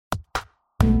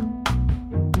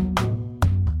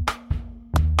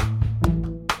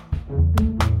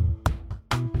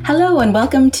Hello and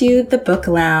welcome to the Book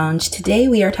Lounge. Today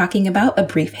we are talking about A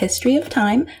Brief History of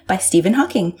Time by Stephen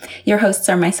Hawking. Your hosts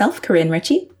are myself, Corinne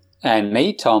Ritchie. And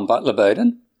me, Tom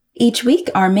Butler-Bowden. Each week,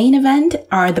 our main event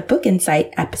are the Book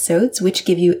Insight episodes, which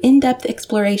give you in-depth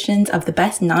explorations of the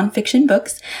best nonfiction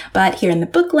books. But here in the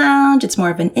Book Lounge, it's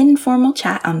more of an informal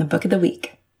chat on the book of the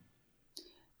week.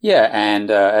 Yeah, and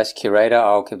as curator,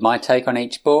 I'll give my take on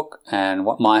each book and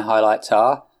what my highlights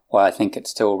are, why I think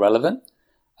it's still relevant.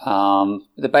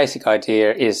 The basic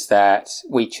idea is that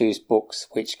we choose books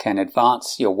which can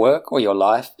advance your work or your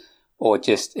life or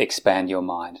just expand your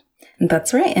mind.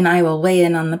 That's right, and I will weigh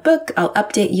in on the book. I'll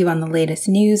update you on the latest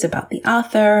news about the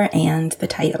author and the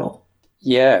title.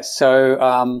 Yeah,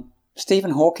 so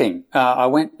Stephen Hawking, I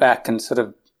went back and sort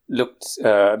of looked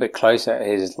a bit closer at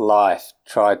his life,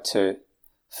 tried to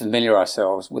familiar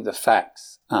ourselves with the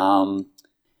facts.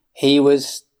 He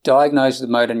was diagnosed with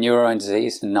motor neurone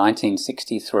disease in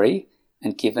 1963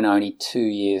 and given only 2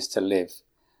 years to live.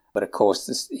 But of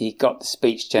course, he got the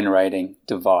speech-generating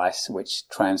device, which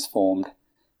transformed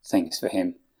things for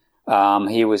him.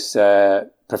 He was a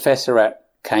professor at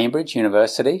Cambridge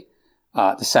University,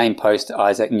 the same post that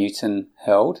Isaac Newton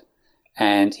held,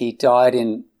 and he died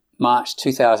in March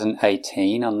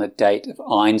 2018 on the date of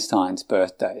Einstein's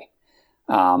birthday.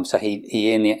 So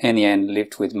he in the end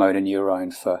lived with motor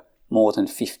neurone for more than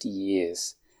 50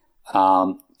 years.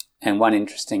 And one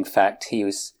interesting fact, he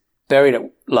was buried at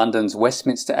London's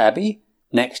Westminster Abbey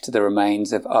next to the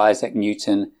remains of Isaac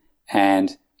Newton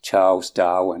and Charles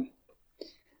Darwin.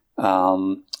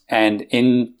 And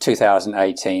in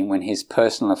 2018, when his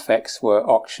personal effects were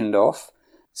auctioned off,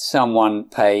 someone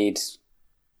paid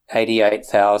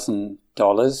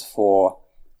 $88,000 for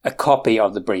a copy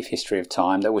of The Brief History of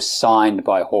Time that was signed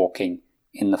by Hawking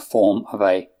in the form of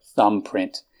a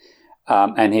thumbprint.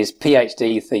 And his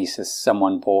PhD thesis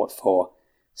someone bought for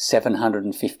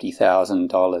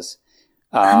 $750,000.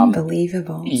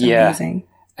 Unbelievable. It's amazing.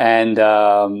 And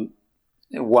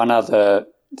one other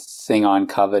thing I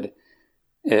uncovered,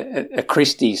 a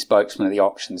Christie spokesman at the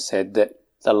auction said that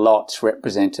the lots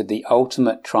represented the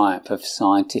ultimate triumph of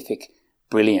scientific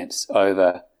brilliance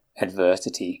over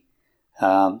adversity.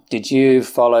 Did you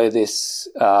follow this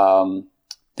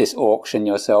auction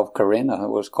yourself, Corinne? I thought it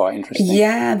was quite interesting.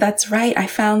 Yeah, that's right. I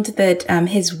found that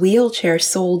his wheelchair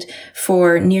sold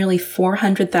for nearly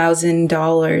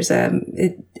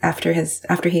 $400,000 after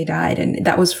he died, and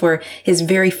that was for his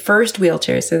very first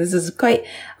wheelchair. So this is quite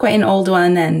an old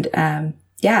one, and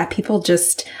yeah, people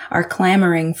just are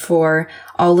clamoring for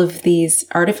all of these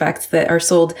artifacts that are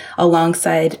sold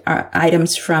alongside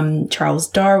items from Charles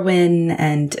Darwin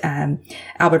and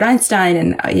Albert Einstein.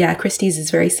 And yeah, Christie's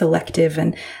is very selective,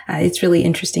 and it's really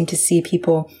interesting to see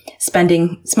people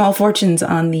spending small fortunes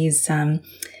on these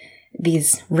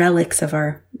relics of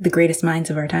the greatest minds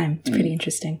of our time. It's pretty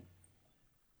interesting.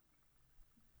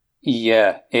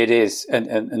 Yeah, it is,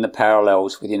 and the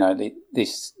parallels with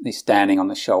this standing on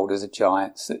the shoulders of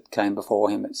giants that came before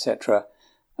him, etc.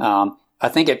 I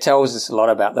think it tells us a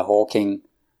lot about the Hawking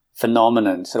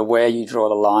phenomenon, sort of where you draw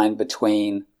the line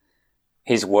between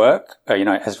his work,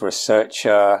 as a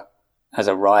researcher, as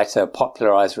a writer,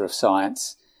 popularizer of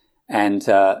science, and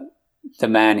the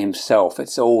man himself.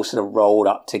 It's all sort of rolled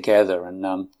up together,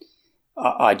 and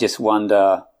I just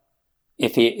wonder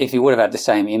if he would have had the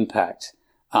same impact.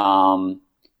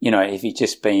 If he'd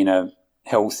just been a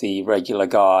healthy, regular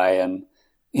guy and,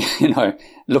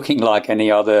 looking like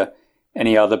any other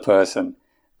person.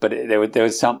 But there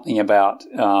was something about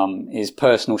his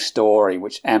personal story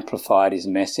which amplified his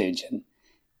message and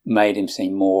made him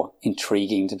seem more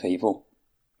intriguing to people.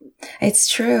 It's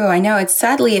true. I know. It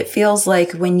feels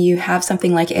like when you have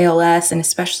something like ALS, and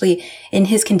especially in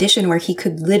his condition where he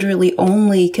could literally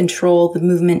only control the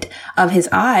movement of his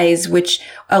eyes, which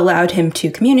allowed him to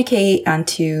communicate and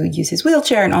to use his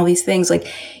wheelchair and all these things, like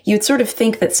you'd sort of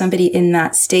think that somebody in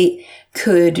that state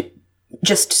could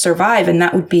just survive and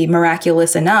that would be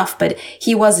miraculous enough. But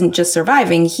he wasn't just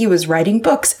surviving. He was writing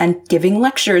books and giving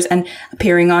lectures and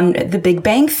appearing on The Big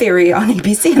Bang Theory on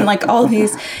ABC and like all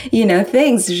these,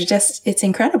 things. It's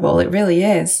incredible. It really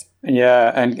is.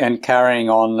 Yeah. And carrying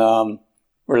on,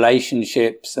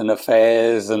 relationships and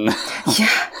affairs and,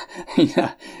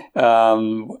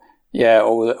 all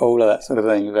of that sort of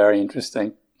thing. Very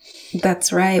interesting.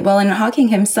 That's right. Well, and Hawking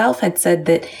himself had said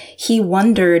that he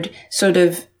wondered sort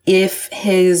of if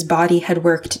his body had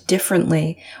worked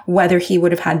differently, whether he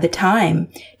would have had the time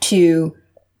to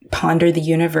ponder the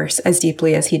universe as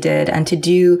deeply as he did and to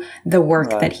do the work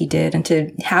that he did and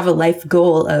to have a life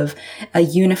goal of a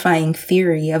unifying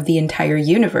theory of the entire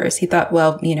universe. He thought,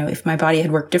 well, if my body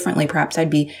had worked differently, perhaps I'd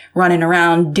be running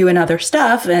around doing other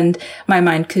stuff and my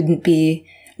mind couldn't be,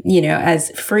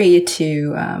 as free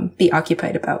to be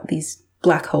occupied about these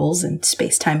black holes and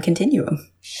space-time continuum.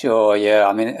 Sure, yeah.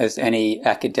 I mean, as any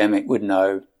academic would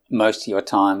know, most of your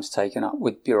time's taken up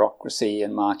with bureaucracy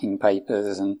and marking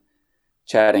papers and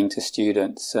chatting to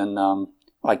students, and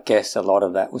I guess a lot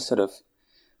of that was sort of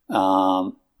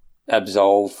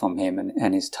absolved from him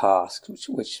and his tasks,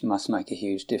 which must make a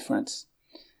huge difference.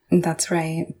 That's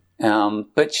right.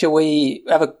 But shall we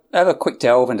have a quick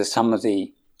delve into some of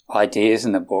the ideas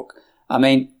in the book? I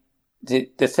mean,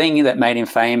 the thing that made him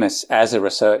famous as a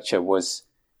researcher was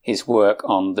his work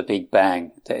on the Big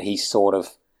Bang, that he sort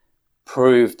of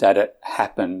proved that it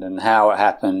happened and how it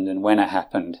happened and when it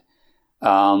happened.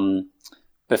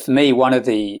 But for me, one of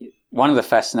the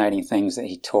fascinating things that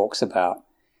he talks about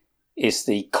is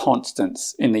the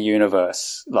constants in the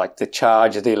universe, like the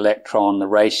charge of the electron, the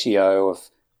ratio of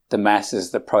the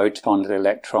masses, the proton to the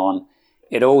electron.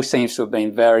 It all seems to have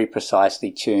been very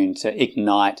precisely tuned to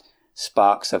ignite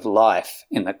sparks of life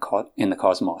in the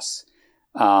cosmos.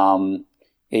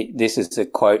 This is a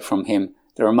quote from him.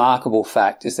 The remarkable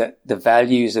fact is that the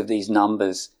values of these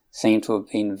numbers seem to have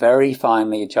been very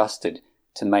finely adjusted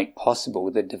to make possible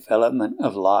the development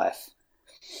of life,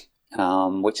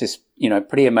 which is,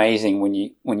 pretty amazing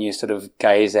when you sort of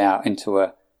gaze out into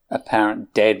a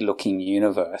apparent dead-looking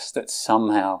universe, that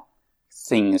somehow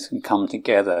things can come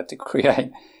together to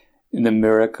create the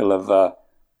miracle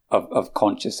of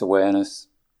conscious awareness.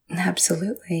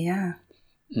 Absolutely, yeah.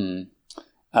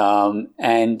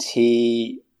 And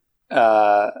he,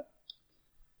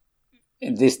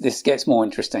 this gets more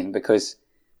interesting because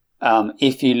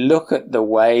if you look at the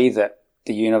way that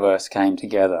the universe came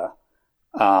together,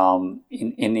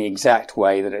 in the exact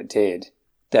way that it did,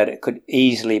 that it could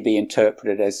easily be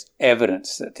interpreted as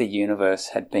evidence that the universe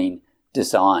had been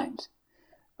designed.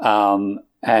 And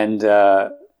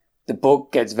the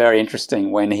book gets very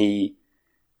interesting when he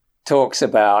talks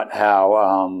about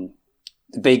how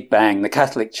the Big Bang, the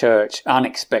Catholic Church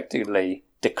unexpectedly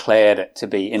declared it to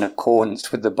be in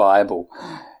accordance with the Bible,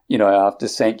 after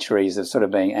centuries of sort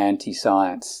of being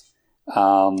anti-science,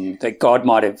 that God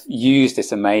might have used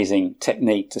this amazing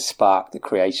technique to spark the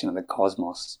creation of the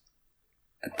cosmos.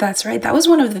 That's right. That was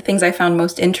one of the things I found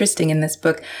most interesting in this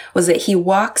book, was that he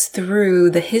walks through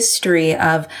the history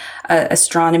of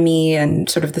astronomy and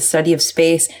sort of the study of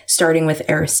space, starting with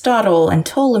Aristotle and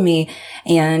Ptolemy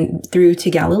and through to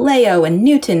Galileo and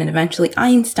Newton and eventually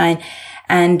Einstein.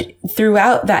 And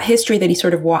throughout that history that he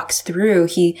sort of walks through,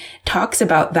 he talks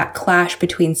about that clash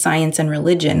between science and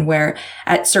religion, where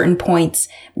at certain points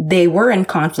they were in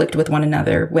conflict with one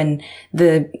another, when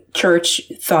the church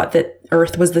thought that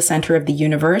Earth was the center of the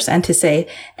universe, and to say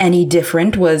any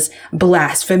different was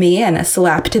blasphemy and a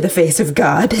slap to the face of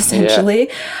God, essentially.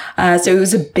 Yeah. So it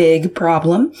was a big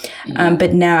problem.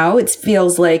 But now it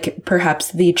feels like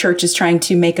perhaps the church is trying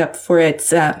to make up for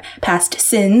its past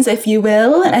sins, if you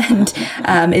will, and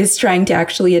is trying to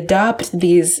actually adopt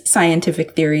these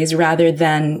scientific theories rather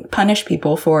than punish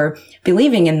people for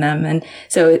believing in them. And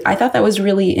so I thought that was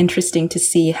really interesting to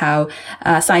see how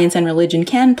science and religion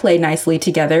can play nicely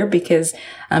together, because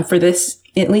for this,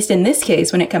 at least in this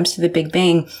case, when it comes to the Big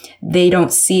Bang, they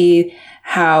don't see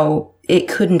how it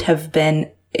couldn't have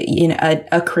been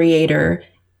a creator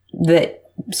that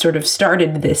sort of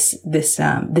started this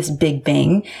Big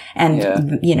Bang.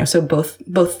 And, so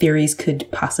both theories could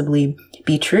possibly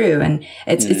be true. And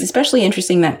it's especially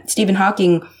interesting that Stephen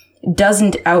Hawking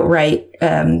doesn't outright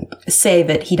say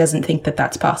that he doesn't think that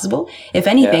that's possible. If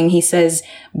anything, he says,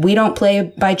 we don't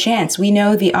play by chance. We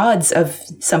know the odds of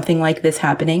something like this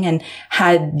happening. And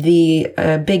had the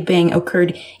Big Bang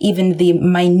occurred even the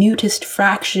minutest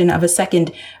fraction of a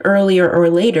second earlier or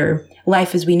later,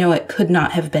 life as we know it could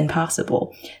not have been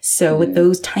possible. So with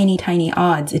those tiny, tiny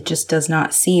odds, it just does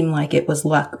not seem like it was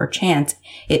luck or chance.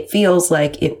 It feels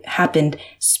like it happened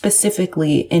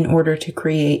specifically in order to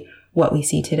create what we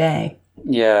see today.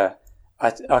 Yeah,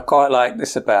 I quite like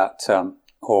this about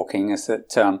Hawking, is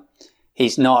that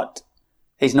he's not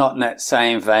in that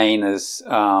same vein as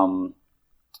the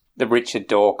Richard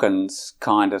Dawkins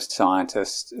kind of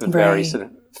scientist, a very sort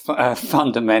of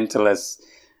fundamentalist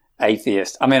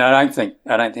atheist. I mean, I don't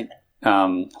think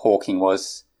Hawking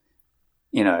was,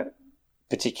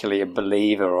 particularly a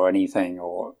believer or anything,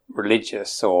 or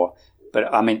religious,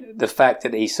 but I mean, the fact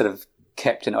that he sort of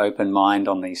kept an open mind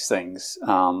on these things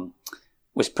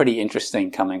was pretty interesting,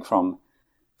 coming from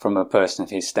a person of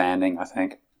his standing, I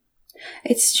think.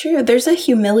 It's true. There's a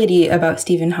humility about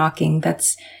Stephen Hawking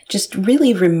that's just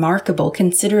really remarkable,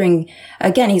 considering,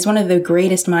 again, he's one of the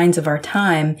greatest minds of our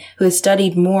time who has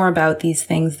studied more about these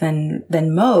things than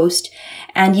most.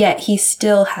 And yet he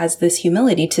still has this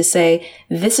humility to say,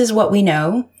 this is what we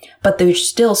know, but there's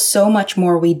still so much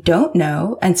more we don't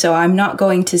know. And so I'm not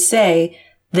going to say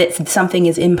that something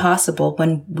is impossible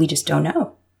when we just don't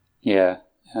know. Yeah.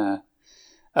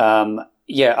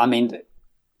 I mean,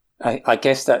 I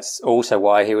guess that's also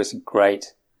why he was a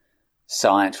great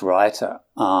science writer,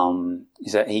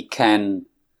 is that he can,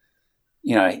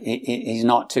 he's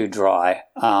not too dry.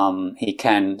 He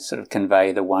can sort of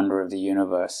convey the wonder of the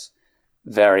universe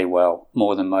very well,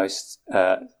 more than most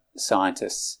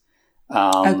scientists.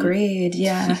 Agreed,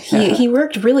 yeah. He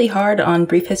worked really hard on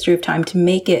Brief History of Time to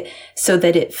make it so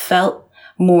that it felt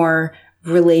more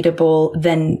relatable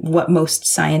than what most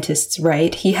scientists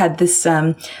write. He had this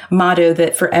motto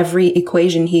that for every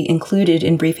equation he included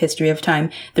in Brief History of Time,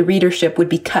 the readership would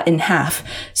be cut in half.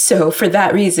 So for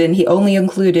that reason, he only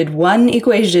included one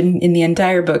equation in the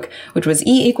entire book, which was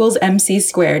E equals mc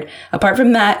squared. Apart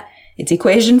from that, it's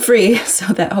equation free,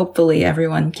 so that hopefully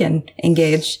everyone can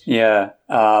engage. Yeah.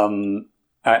 I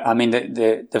mean,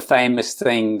 the famous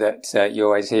thing that you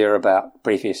always hear about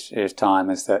Brief History of Time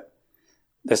is that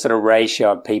the sort of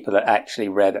ratio of people that actually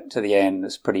read it to the end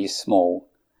is pretty small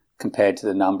compared to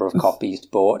the number of copies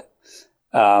bought.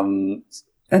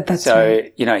 That's so,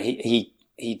 right.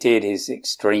 He did his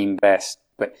extreme best.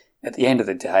 But at the end of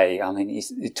the day, I mean,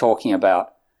 he's talking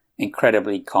about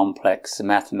incredibly complex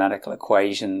mathematical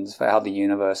equations for how the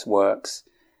universe works.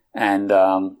 And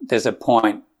there's a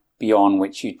point beyond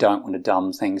which you don't want to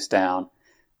dumb things down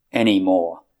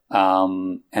anymore.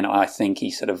 And I think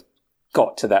he sort of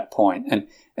got to that point. And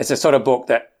it's a sort of book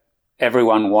that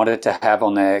everyone wanted to have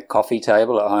on their coffee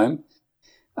table at home,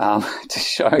 to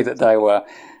show that they were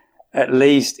at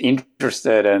least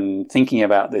interested in thinking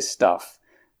about this stuff,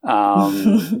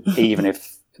 even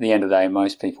if at the end of the day,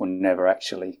 most people never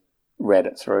actually read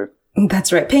it through.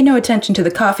 That's right. Pay no attention to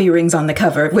the coffee rings on the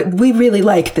cover. We really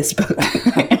like this book.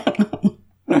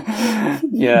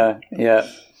 Yeah.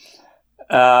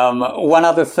 One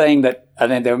other thing that, I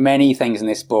think there are many things in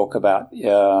this book about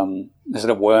the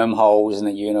sort of wormholes in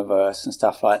the universe and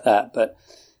stuff like that. But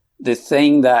the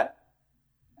thing that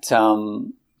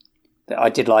I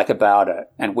did like about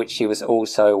it, and which he was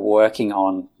also working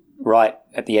on right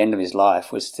at the end of his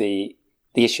life, was the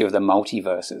issue of the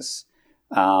multiverses.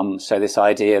 So this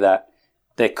idea that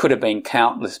there could have been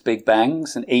countless Big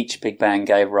Bangs, and each Big Bang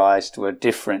gave rise to a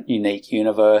different, unique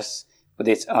universe with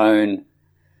its own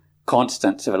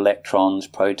constants of electrons,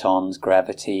 protons,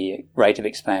 gravity, rate of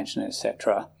expansion,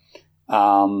 etc.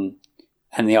 And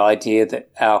the idea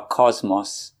that our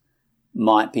cosmos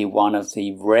might be one of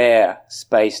the rare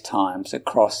space-times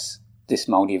across this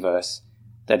multiverse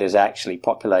that is actually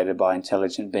populated by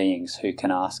intelligent beings who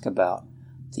can ask about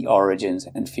the origins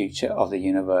and future of the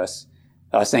universe.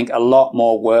 I think a lot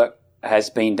more work has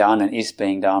been done and is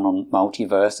being done on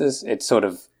multiverses. It's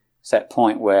that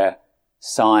point where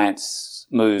science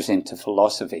moves into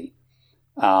philosophy.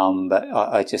 But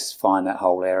I just find that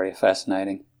whole area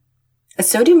fascinating.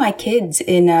 So do my kids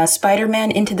in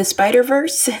Spider-Man Into the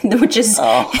Spider-Verse, which is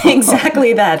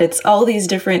exactly that. It's all these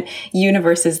different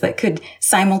universes that could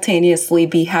simultaneously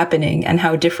be happening and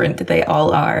how different they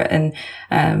all are. And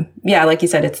like you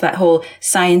said, it's that whole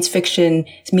science fiction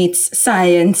meets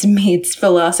science meets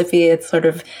philosophy. It's sort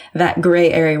of that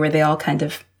gray area where they all kind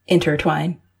of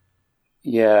intertwine.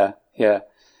 Yeah.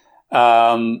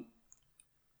 On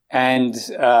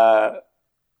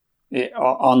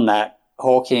that,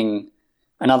 Hawking,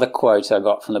 another quote I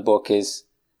got from the book is,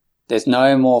 "There's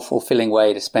no more fulfilling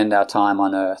way to spend our time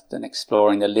on Earth than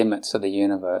exploring the limits of the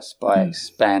universe by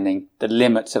expanding the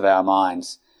limits of our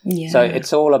minds." Yeah. So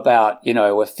it's all about,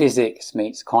 where physics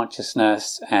meets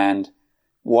consciousness and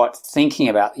what thinking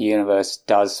about the universe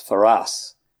does for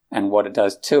us and what it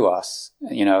does to us,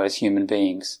 as human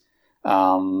beings.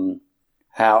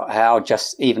 How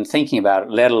just even thinking about it,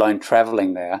 let alone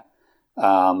traveling there,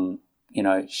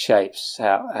 shapes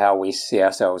how we see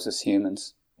ourselves as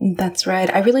humans. That's right.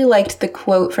 I really liked the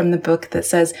quote from the book that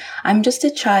says, "I'm just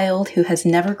a child who has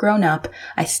never grown up.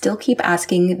 I still keep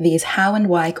asking these how and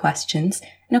why questions,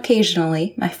 and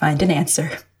occasionally I find an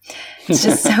answer." It's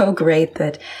just so great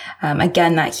that,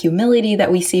 again, that humility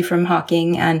that we see from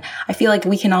Hawking. And I feel like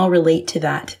we can all relate to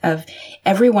that of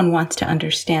everyone wants to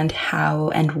understand how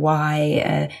and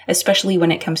why, especially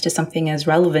when it comes to something as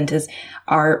relevant as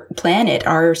our planet,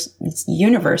 our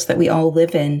universe that we all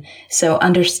live in. So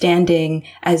understanding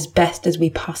as best as we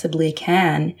possibly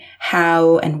can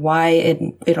how and why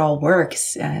it all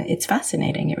works. It's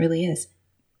fascinating. It really is.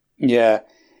 Yeah.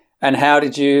 And how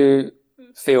did you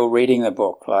feel reading the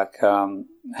book? Like,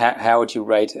 how would you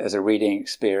rate it as a reading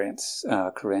experience,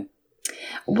 Corinne?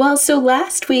 Well, so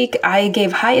last week I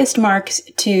gave highest marks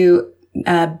to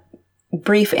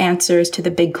brief answers to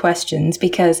the big questions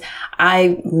because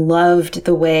I loved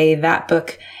the way that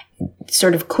book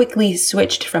sort of quickly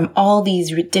switched from all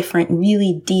these different,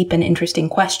 really deep and interesting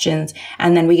questions.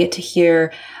 And then we get to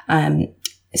hear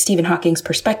Stephen Hawking's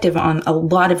perspective on a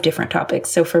lot of different topics.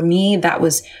 So for me, that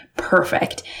was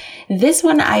perfect. This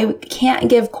one I can't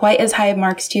give quite as high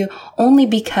marks to, only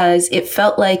because it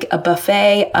felt like a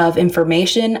buffet of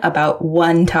information about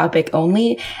one topic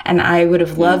only. And I would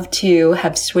have loved to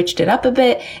have switched it up a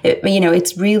bit.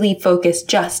 It's really focused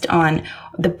just on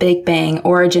the Big Bang,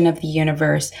 origin of the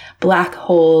universe, black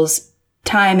holes,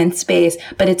 time and space,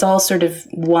 but it's all sort of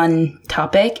one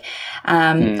topic.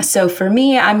 So for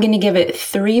me, I'm going to give it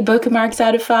 3 bookmarks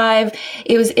out of 5.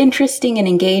 It was interesting and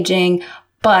engaging,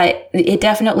 but it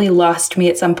definitely lost me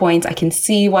at some points. I can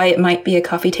see why it might be a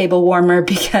coffee table warmer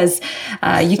because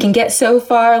you can get so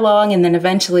far along and then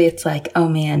eventually it's like, oh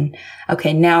man,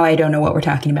 okay, now I don't know what we're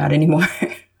talking about anymore.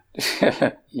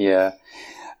 Yeah.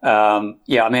 I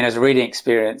mean, as a reading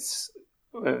experience,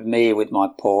 me with my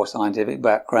poor scientific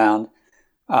background,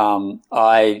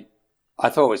 I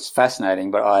thought it was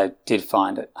fascinating, but I did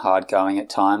find it hard going at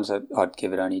times. I'd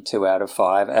give it only 2 out of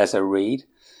 5 as a read.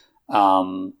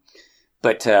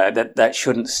 But that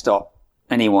shouldn't stop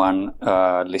anyone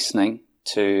listening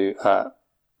to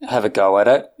have a go at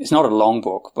it. It's not a long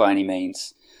book by any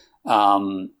means.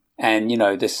 And,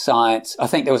 the science, I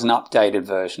think there was an updated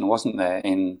version, wasn't there,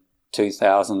 in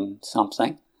 2000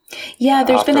 something? Yeah,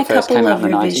 there's been a couple of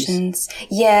revisions.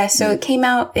 Yeah, so it came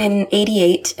out in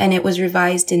 88 and it was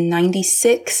revised in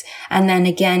 96. And then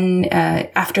again,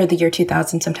 after the year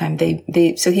 2000 sometime,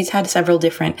 so he's had several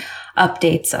different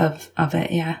updates of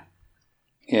it. Yeah.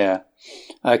 Yeah.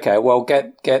 Okay. Well,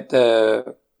 get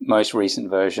the most recent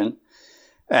version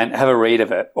and have a read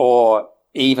of it, or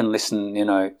even listen,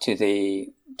 to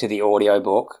the audio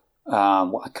book.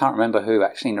 I can't remember who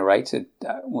actually narrated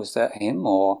that. Was that him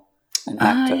or an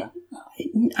actor?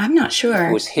 I'm not sure. If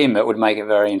it was him, it would make it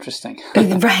very interesting.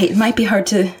 Right. It might be hard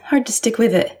to stick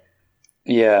with it.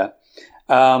 Yeah.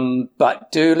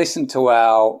 But do listen to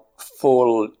our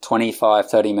full 25,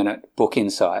 30-minute book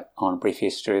insight on A Brief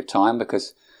History of Time,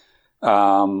 because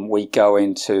we go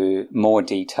into more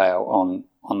detail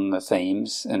on the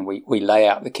themes, and we lay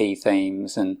out the key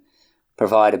themes and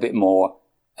provide a bit more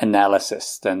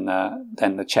analysis than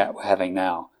the chat we're having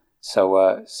now.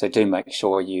 So do make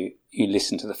sure you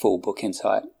listen to the full book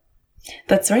insight.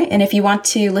 That's right. And if you want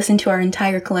to listen to our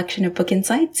entire collection of book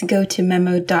insights, go to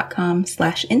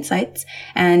memo.com/insights.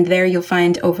 And there you'll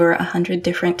find over 100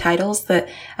 different titles that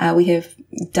we have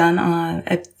done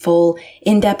a full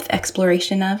in-depth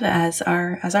exploration of as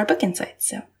our book insights.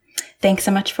 So thanks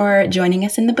so much for joining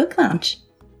us in the Book Lounge.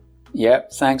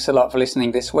 Yep. Thanks a lot for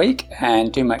listening this week,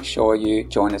 and do make sure you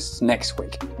join us next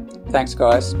week. Thanks,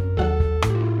 guys.